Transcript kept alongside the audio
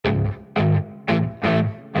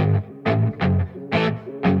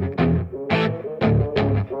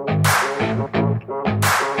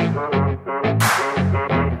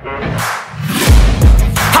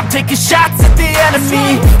shots at the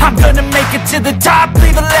enemy. I'm gonna make it to the top,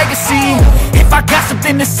 leave a legacy. If I got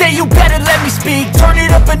something to say, you better let me speak. Turn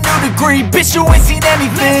it up a new degree, bitch, you ain't seen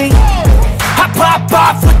anything. I pop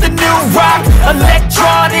off with the new rock,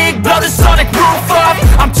 electronic, blow the sonic roof up.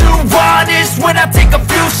 I'm too honest when I take a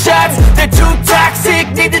few shots. They're too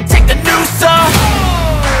toxic, need to take the noose off.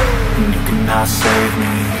 And you cannot save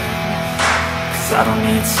me, cause I don't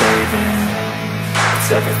need saving.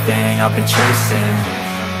 It's everything I've been chasing,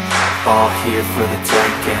 all here for the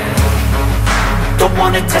taking. Don't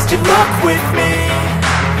wanna test your luck with me,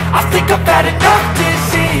 I think I've had enough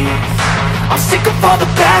disease. I'm sick of all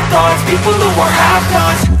the bad thoughts, people who are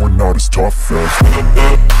half-nots. You are not as tough as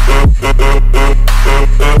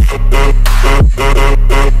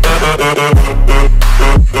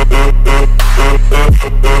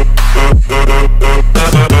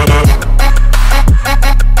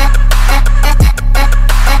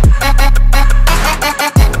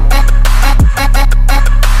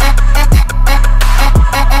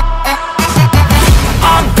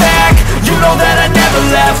I'm back, you know that I never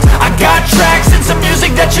left. I got tracks and some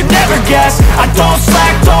music that you never guess. I don't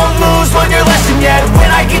slack, don't lose, learn your lesson yet. When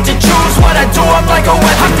I get to choose what I do, I'm like a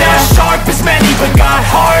weapon. I'm not sharp as many, but got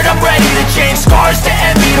heart. I'm ready to change scars to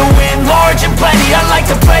envy, to win large and plenty. I like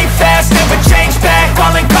to play fast, never change back.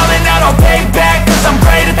 Calling out, I'll pay back, cause I'm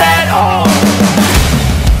great at that. Oh,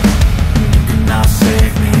 you cannot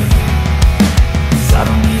save me, cause I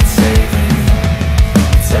don't need saving.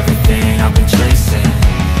 It's everything I've been chasing,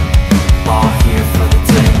 all here for the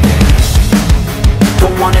taking.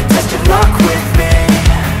 Don't wanna test your luck with me,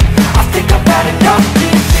 I think I've had enough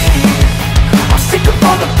disease. I'm sick of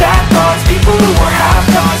all the bad thoughts, people who are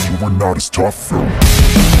half-nots. You are not as tough though.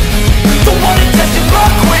 Don't wanna test your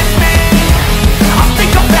luck with me, I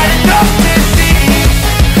think I've had enough disease.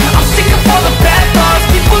 I'm sick of all the bad thoughts,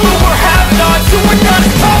 people who are half-nots.